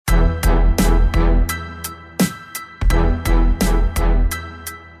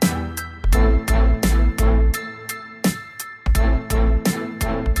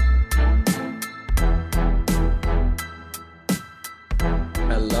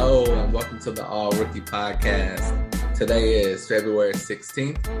Hello, and welcome to the All Rookie Podcast. Today is February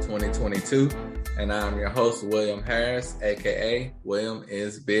 16th, 2022, and I'm your host, William Harris, aka William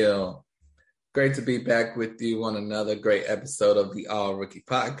is Bill. Great to be back with you on another great episode of the All Rookie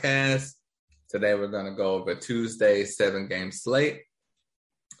Podcast. Today we're going to go over Tuesday's 7-game slate.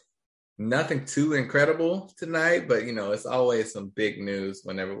 Nothing too incredible tonight, but it's always some big news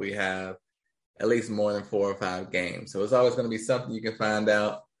whenever we have at least more than 4 or 5 games. So it's always going to be something you can find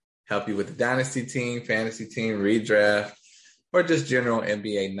out, help you with the dynasty team, fantasy team, redraft, or just general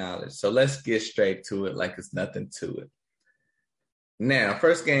NBA knowledge. So let's get straight to it like it's nothing to it. Now,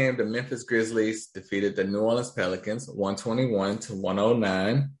 first game, the Memphis Grizzlies defeated the New Orleans Pelicans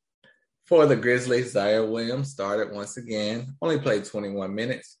 121-109. For the Grizzlies, Zaire Williams started once again, only played 21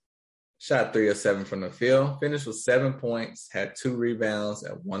 minutes, shot 3 of 7 from the field, finished with 7 points, had 2 rebounds,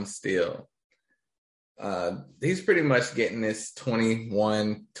 and 1 steal. He's pretty much getting this 20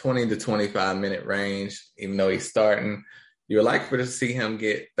 to 25 minute range, even though he's starting. You would like to see him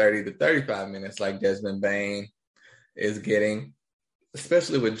get 30 to 35 minutes like Desmond Bane is getting,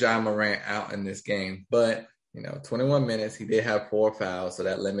 especially with Ja Morant out in this game. But, 21 minutes, he did have 4 fouls, so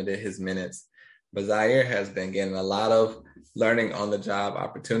that limited his minutes. But Zaire has been getting a lot of learning on the job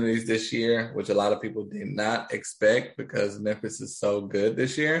opportunities this year, which a lot of people did not expect because Memphis is so good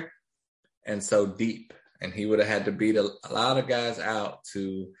this year and so deep. And he would have had to beat a lot of guys out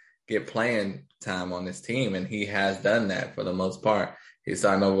to get playing time on this team. And he has done that for the most part. He's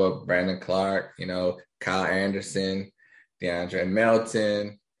starting over Brandon Clark, Kyle Anderson, DeAndre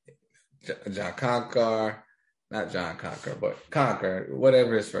Melton, John Conker, not John Conker, but Conker,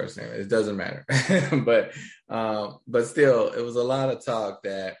 whatever his first name is, it doesn't matter. but still, it was a lot of talk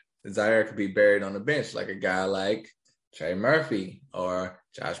that Zaire could be buried on the bench, like a guy like Trey Murphy or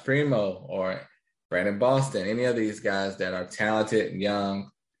Josh Primo or Brandon Boston, any of these guys that are talented,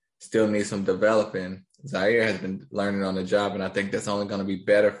 young, still need some developing. Zaire has been learning on the job, and I think that's only going to be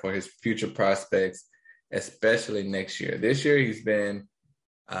better for his future prospects, especially next year. This year he's been,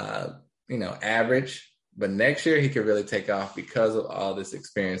 average, but next year he could really take off because of all this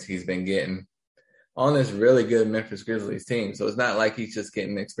experience he's been getting on this really good Memphis Grizzlies team. So it's not like he's just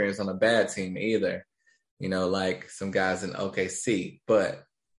getting experience on a bad team either, like some guys in OKC, but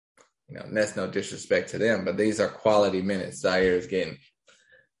that's no disrespect to them, but these are quality minutes Zaire is getting.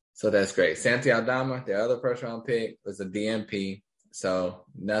 So that's great. Santi Aldama, their other first-round pick, was a DNP, so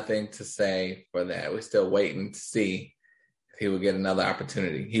nothing to say for that. We're still waiting to see if he will get another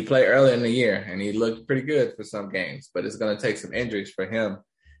opportunity. He played earlier in the year, and he looked pretty good for some games, but it's going to take some injuries for him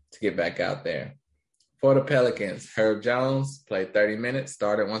to get back out there. For the Pelicans, Herb Jones played 30 minutes,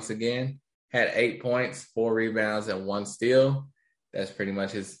 started once again, had 8 points, 4 rebounds, and 1 steal. That's pretty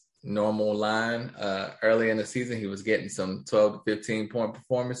much his normal line. Early in the season, he was getting some 12 to 15 point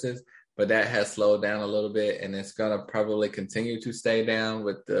performances, but that has slowed down a little bit, and it's going to probably continue to stay down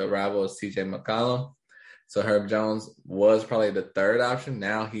with the arrival of CJ McCollum. So Herb Jones was probably the 3rd option.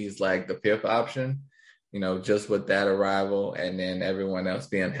 Now he's like the 5th option, just with that arrival and then everyone else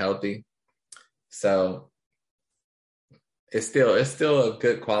being healthy. So it's still a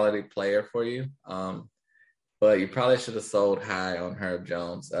good quality player for you. But you probably should have sold high on Herb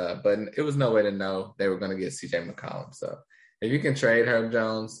Jones. But it was no way to know they were going to get CJ McCollum. So if you can trade Herb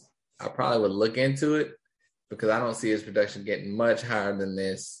Jones, I probably would look into it because I don't see his production getting much higher than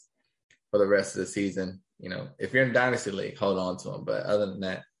this for the rest of the season. If you're in Dynasty League, hold on to him. But other than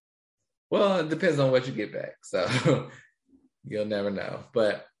that, well, it depends on what you get back. So you'll never know.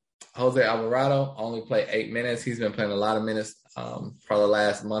 But Jose Alvarado only played 8 minutes. He's been playing a lot of minutes for the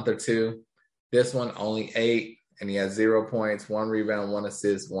last month or two. This one, only 8, and he has 0 points, 1 rebound, 1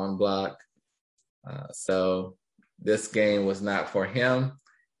 assist, 1 block. So this game was not for him.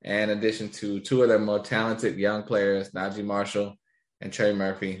 And in addition to 2 of their more talented young players, Najee Marshall and Trey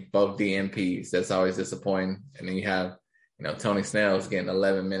Murphy, both DNPs. That's always disappointing. And then you have, Tony Snell's getting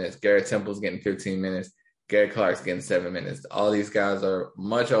 11 minutes. Garrett Temple's getting 15 minutes. Gary Clark's getting 7 minutes. All these guys are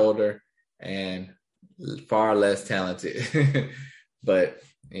much older and far less talented. But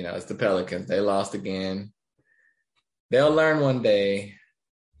it's the Pelicans. They lost again. They'll learn one day.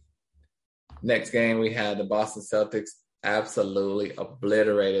 Next game, we had the Boston Celtics absolutely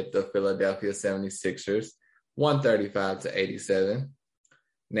obliterated the Philadelphia 76ers, 135-87.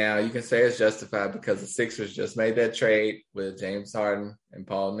 Now, you can say it's justified because the Sixers just made that trade with James Harden and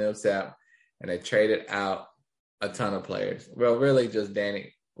Paul Millsap, and they traded out a ton of players. Well, really just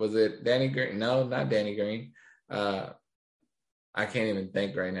Danny. Was it Danny Green? No, not Danny Green. I can't even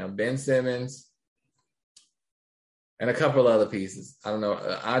think right now. Ben Simmons and a couple other pieces. I don't know.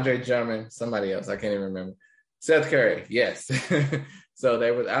 Andre Drummond, somebody else. I can't even remember. Seth Curry, yes. So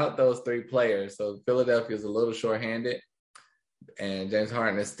they without those three players. So Philadelphia is a little shorthanded, and James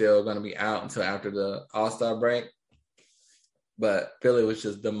Harden is still going to be out until after the All-Star break. But Philly was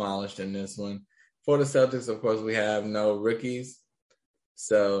just demolished in this one. For the Celtics, of course, we have no rookies.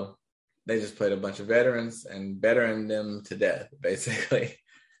 So they just played a bunch of veterans and veteran them to death, basically.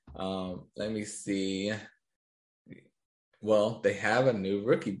 Let me see. Well, they have a new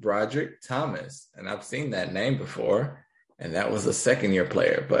rookie, Broderick Thomas. And I've seen that name before. And that was a second-year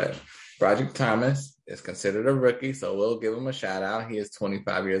player. But Broderick Thomas is considered a rookie, so we'll give him a shout-out. He is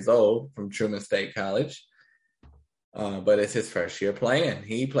 25 years old from Truman State College. But it's his first year playing.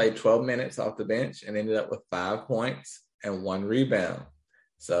 He played 12 minutes off the bench and ended up with 5 points and 1 rebound.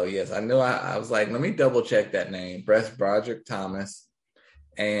 So, yes, I knew I was like, let me double-check that name, Broderick Thomas.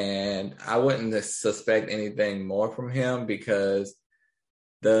 And I wouldn't suspect anything more from him because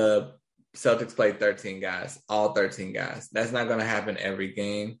the Celtics played 13 guys, all 13 guys. That's not going to happen every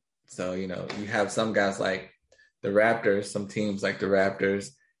game. So, you have some guys like the Raptors, some teams like the Raptors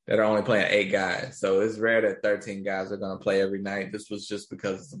that are only playing 8 guys. So it's rare that 13 guys are going to play every night. This was just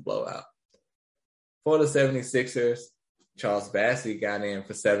because it's a blowout. For the 76ers, Charles Bassey got in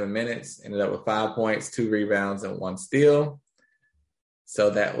for 7 minutes, ended up with 5 points, 2 rebounds, and 1 steal.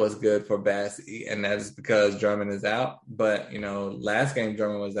 So that was good for Bassey, and that is because Drummond is out. But, last game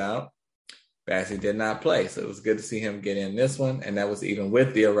Drummond was out. Bassey did not play, so it was good to see him get in this one, and that was even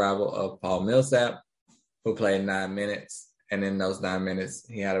with the arrival of Paul Millsap, who played 9 minutes, and in those 9 minutes,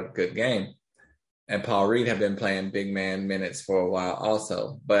 he had a good game. And Paul Reed had been playing big man minutes for a while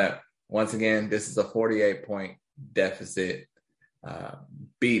also. But once again, this is a 48-point deficit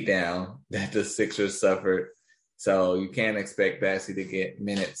beatdown that the Sixers suffered. So you can't expect Bassey to get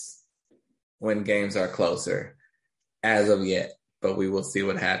minutes when games are closer as of yet, but we will see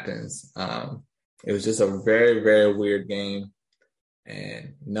what happens. It was just a very, very weird game,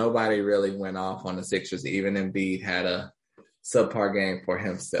 and nobody really went off on the Sixers. Even Embiid had a subpar game for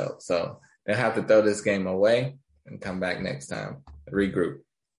himself. So they'll have to throw this game away and come back next time, regroup.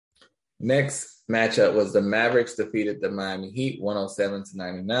 Next matchup was the Mavericks defeated the Miami Heat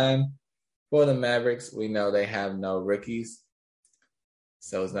 107-99. For the Mavericks, we know they have no rookies,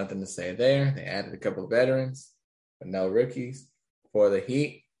 so there's nothing to say there. They added a couple of veterans, but no rookies. For the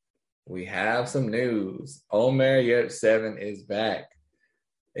Heat, we have some news. Omer Yurtseven is back.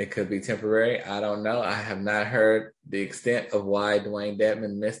 It could be temporary. I don't know. I have not heard the extent of why Dwayne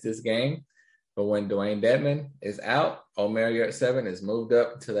Dedmon missed this game. But when Dwayne Dedmon is out, Omer Yurtseven is moved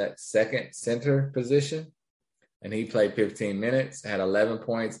up to that second center position. And he played 15 minutes, had 11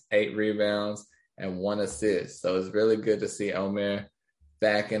 points, 8 rebounds, and 1 assist. So it's really good to see Omer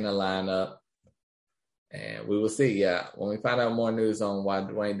back in the lineup. And we will see, when we find out more news on why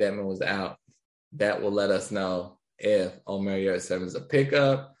Dwayne Dedmon was out, that will let us know if Omer Yurtseven is a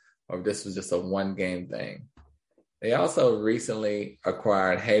pickup or if this was just a one-game thing. They also recently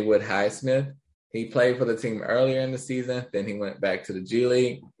acquired Haywood Highsmith. He played for the team earlier in the season. Then he went back to the G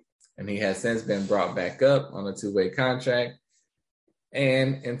League, and he has since been brought back up on a 2-way contract.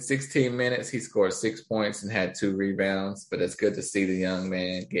 And in 16 minutes, he scored 6 points and had 2 rebounds. But it's good to see the young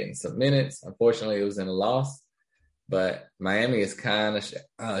man getting some minutes. Unfortunately, it was in a loss. But Miami is kind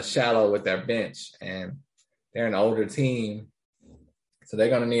of shallow with their bench, and they're an older team. So they're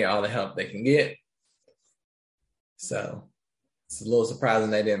going to need all the help they can get. So it's a little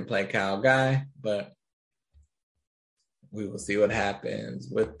surprising they didn't play Kyle Guy, but we will see what happens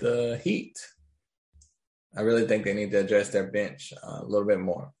with the Heat. I really think they need to address their bench a little bit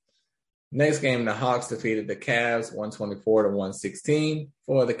more. Next game, the Hawks defeated the Cavs 124-116.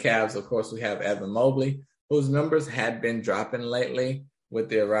 For the Cavs, of course, we have Evan Mobley, whose numbers had been dropping lately with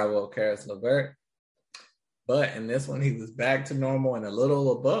the arrival of Karis LeVert. But in this one, he was back to normal and a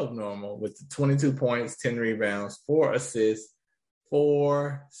little above normal with 22 points, 10 rebounds, 4 assists,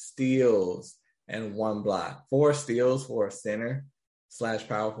 4 steals, and 1 block. 4 steals for a center /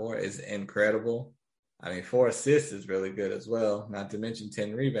 power forward is incredible. 4 assists is really good as well, not to mention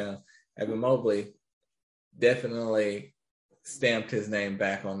 10 rebounds. Evan Mobley definitely stamped his name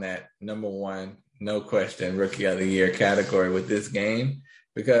back on that number 1, no question, Rookie of the Year category with this game,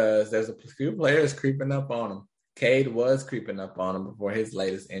 because there's a few players creeping up on him. Cade was creeping up on him before his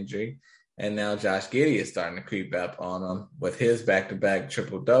latest injury, and now Josh Giddey is starting to creep up on him with his back-to-back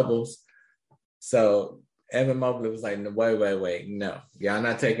triple-doubles. So Evan Mobley was like, wait, no, y'all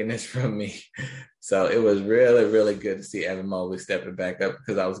not taking this from me. So it was really, really good to see Evan Mobley stepping back up,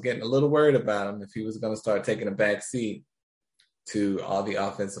 because I was getting a little worried about him if he was going to start taking a back seat to all the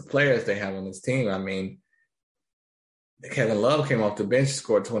offensive players they have on this team. Kevin Love came off the bench,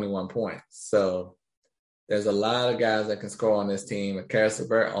 scored 21 points. So There's a lot of guys that can score on this team. And Karis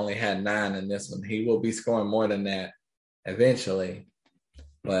LeVert only had 9 in this one. He will be scoring more than that eventually.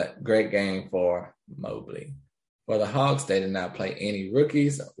 But great game for Mobley. For the Hawks, they did not play any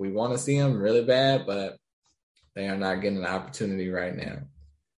rookies. We want to see them really bad, but they are not getting an opportunity right now.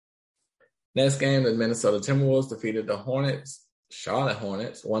 Next game, the Minnesota Timberwolves defeated the Charlotte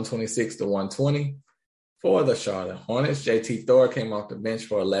Hornets, 126-120. For the Charlotte Hornets, JT Thor came off the bench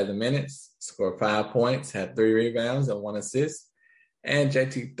for 11 minutes, scored 5 points, had 3 rebounds and 1 assist. And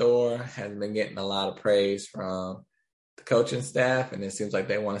JT Thor has been getting a lot of praise from the coaching staff, and it seems like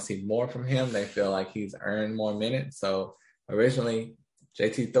they want to see more from him. They feel like he's earned more minutes. So originally,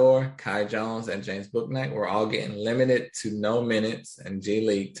 JT Thor, Kai Jones, and James Bouknight were all getting limited to no minutes and G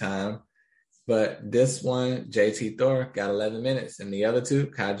League time. But this one, JT Thor got 11 minutes, and the other 2,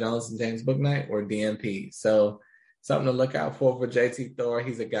 Kai Jones and James Bouknight, were DNP. So something to look out for JT Thor.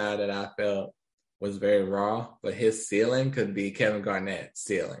 He's a guy that I felt was very raw, but his ceiling could be Kevin Garnett's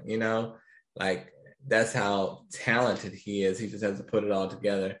ceiling, you know? Like, that's how talented he is. He just has to put it all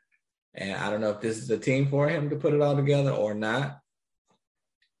together. And I don't know if this is a team for him to put it all together or not,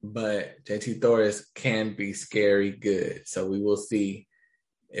 but JT Thor can be scary good. So we will see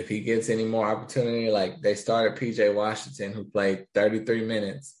if he gets any more opportunity. Like, they started PJ Washington, who played 33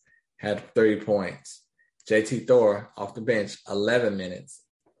 minutes, had 3 points. JT Thor off the bench, 11 minutes,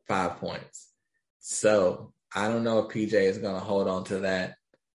 5 points. So I don't know if PJ is going to hold on to that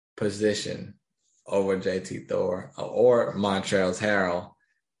position over JT Thor, or Montrezl Harrell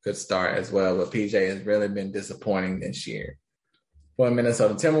could start as well. But PJ has really been disappointing this year. For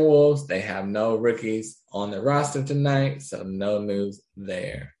Minnesota Timberwolves, they have no rookies on the roster tonight, so no news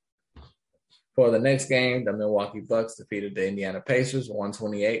there. For the next game, the Milwaukee Bucks defeated the Indiana Pacers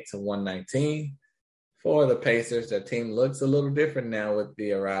 128-119. For the Pacers, their team looks a little different now with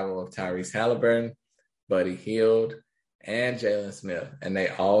the arrival of Tyrese Halliburton, Buddy Hield, and Jalen Smith, and they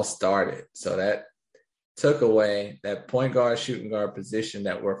all started. So that took away that point guard, shooting guard position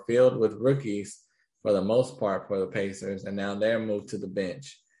that were filled with rookies for the most part for the Pacers, and now they're moved to the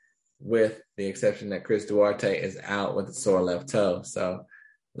bench, with the exception that Chris Duarte is out with a sore left toe. So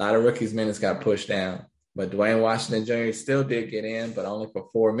a lot of rookies' minutes got pushed down. But Dwayne Washington Jr. still did get in, but only for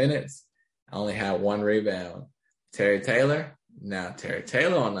 4 minutes. Only had 1 rebound. Terry Taylor, on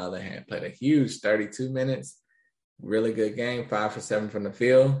the other hand, played a huge 32 minutes. Really good game, 5 for 7 from the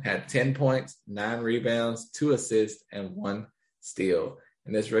field. Had 10 points, 9 rebounds, 2 assists, and 1 steal.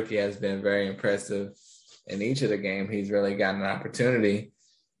 And this rookie has been very impressive. In each of the games, he's really gotten an opportunity.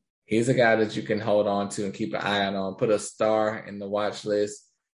 He's a guy that you can hold on to and keep an eye on. Put a star in the watch list.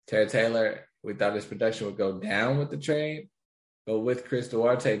 Terry Taylor, we thought his production would go down with the trade. But with Chris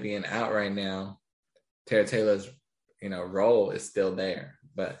Duarte being out right now, Terry Taylor's role is still there.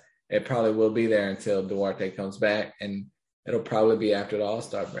 But it probably will be there until Duarte comes back. And it'll probably be after the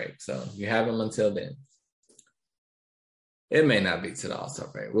All-Star break. So you have him until then. It may not be to the All-Star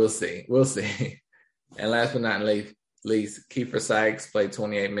break. We'll see. And last but not least, Kiefer Sykes played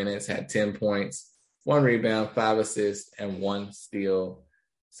 28 minutes, had 10 points, 1 rebound, 5 assists, and 1 steal.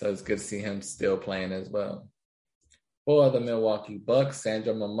 So it's good to see him still playing as well. For the Milwaukee Bucks,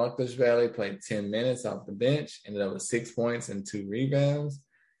 Sandro Mamukelashvili played 10 minutes off the bench, ended up with 6 points and 2 rebounds.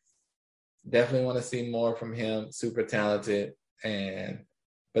 Definitely want to see more from him. Super talented.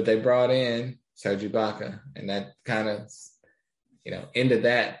 But they brought in Serge Ibaka, and that kind of ended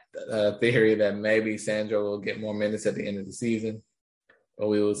that theory that maybe Sandro will get more minutes at the end of the season. But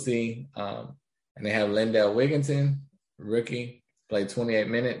we will see. And they have Lindell Wigginton, rookie, played 28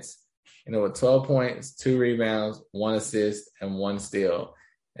 minutes, with 12 points, 2 rebounds, 1 assist, and 1 steal.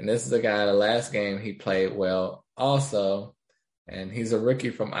 And this is a guy, the last game, he played well also. And he's a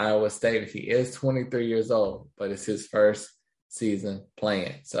rookie from Iowa State. He is 23 years old, but it's his first season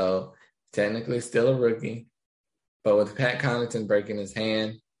playing. So technically still a rookie. But with Pat Connaughton breaking his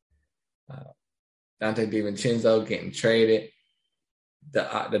hand, Dante DiVincenzo getting traded,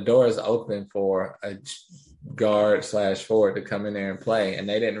 the door is open for a guard/forward to come in there and play. And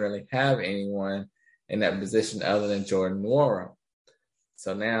they didn't really have anyone in that position other than Jordan Nwora.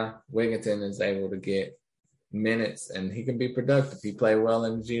 So now Wigginton is able to get minutes, and he can be productive. He played well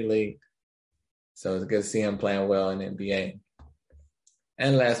in the G League. So it's good to see him playing well in the NBA.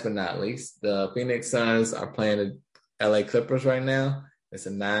 And last but not least, the Phoenix Suns are playing the LA Clippers right now. It's a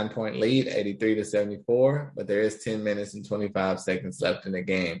 9-point lead, 83-74, but there is 10 minutes and 25 seconds left in the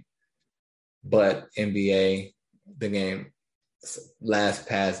game. But NBA, the game lasts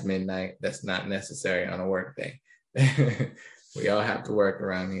past midnight. That's not necessary on a work day. We all have to work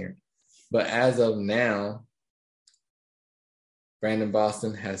around here. But as of now, Brandon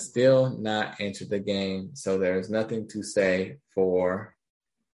Boston has still not entered the game, so there's nothing to say for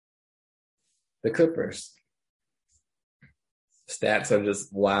the Clippers. Stats are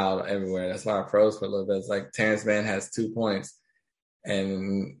just wild everywhere. That's why I froze for a little bit. It's like Terrence Mann has 2 points,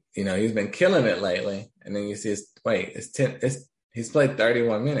 and he's been killing it lately. And then you see he's played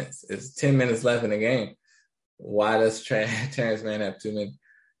 31 minutes. It's 10 minutes left in the game. Why does Terrence Mann have 2 minutes?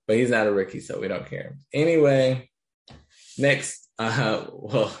 But he's not a rookie, so we don't care. Anyway, next,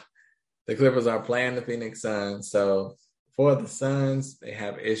 the Clippers are playing the Phoenix Suns. So for the Suns, they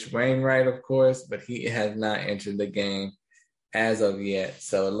have Ish Wainwright, of course, but he has not entered the game as of yet.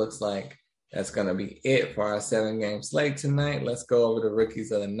 So it looks like that's going to be it for our 7-game slate tonight. Let's go over the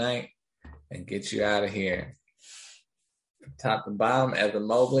rookies of the night and get you out of here. From top to bottom, Evan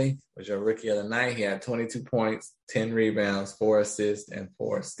Mobley was your rookie of the night. He had 22 points, 10 rebounds, 4 assists, and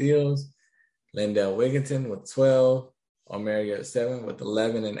 4 steals. Lindell Wigginton with 12. Omario at 7 with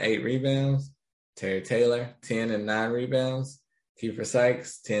 11 and 8 rebounds. Terry Taylor, 10 and 9 rebounds. Kiefer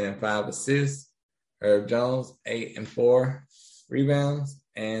Sykes, 10 and 5 assists. Herb Jones, 8 and 4 rebounds.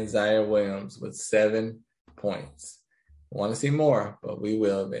 And Zaire Williams with 7 points. I want to see more, but we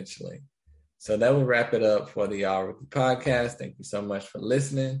will eventually. So that will wrap it up for the All Rookie Podcast. Thank you so much for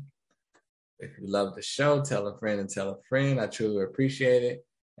listening. If you love the show, tell a friend and tell a friend. I truly appreciate it.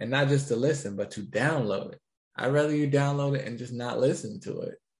 And not just to listen, but to download it. I'd rather you download it and just not listen to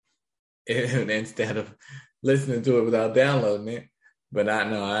it instead of listening to it without downloading it. But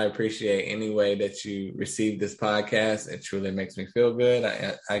I appreciate any way that you receive this podcast. It truly makes me feel good.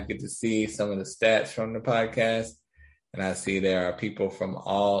 I get to see some of the stats from the podcast. And I see there are people from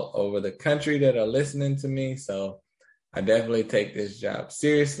all over the country that are listening to me. So I definitely take this job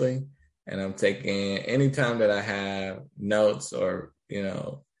seriously. And I'm taking any time that I have notes or,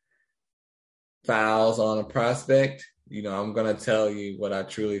 files on a prospect, I'm going to tell you what I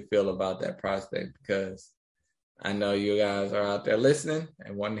truly feel about that prospect, because I know you guys are out there listening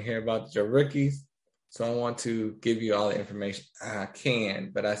and wanting to hear about your rookies. So I want to give you all the information I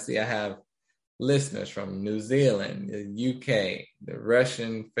can. But I see I have listeners from New Zealand, the UK, the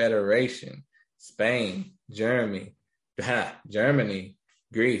Russian Federation, Spain, Germany,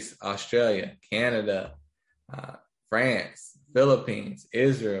 Greece, Australia, Canada, France, Philippines,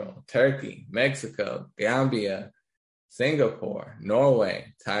 Israel, Turkey, Mexico, Gambia, Singapore,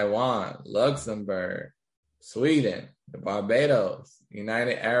 Norway, Taiwan, Luxembourg, Sweden, the Barbados,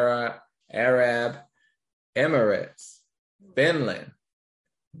 United Arab Emirates, Finland,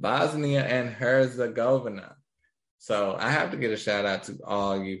 Bosnia and Herzegovina. So I have to give a shout out to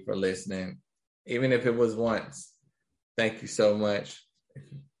all you for listening, even if it was once. Thank you so much.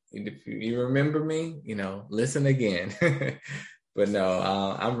 If you remember me, listen again. But no,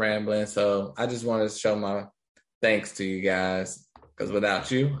 I'm rambling. So I just wanted to show my thanks to you guys, because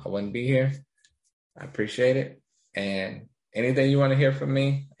without you, I wouldn't be here. I appreciate it. And anything you want to hear from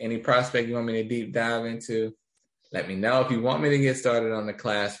me, any prospect you want me to deep dive into, let me know. If you want me to get started on the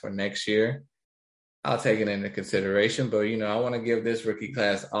class for next year, I'll take it into consideration. But, I want to give this rookie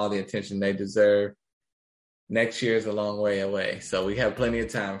class all the attention they deserve. Next year is a long way away, so we have plenty of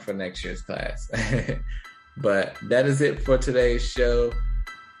time for next year's class. But that is it for today's show.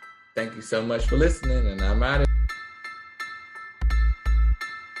 Thank you so much for listening, and I'm out of here.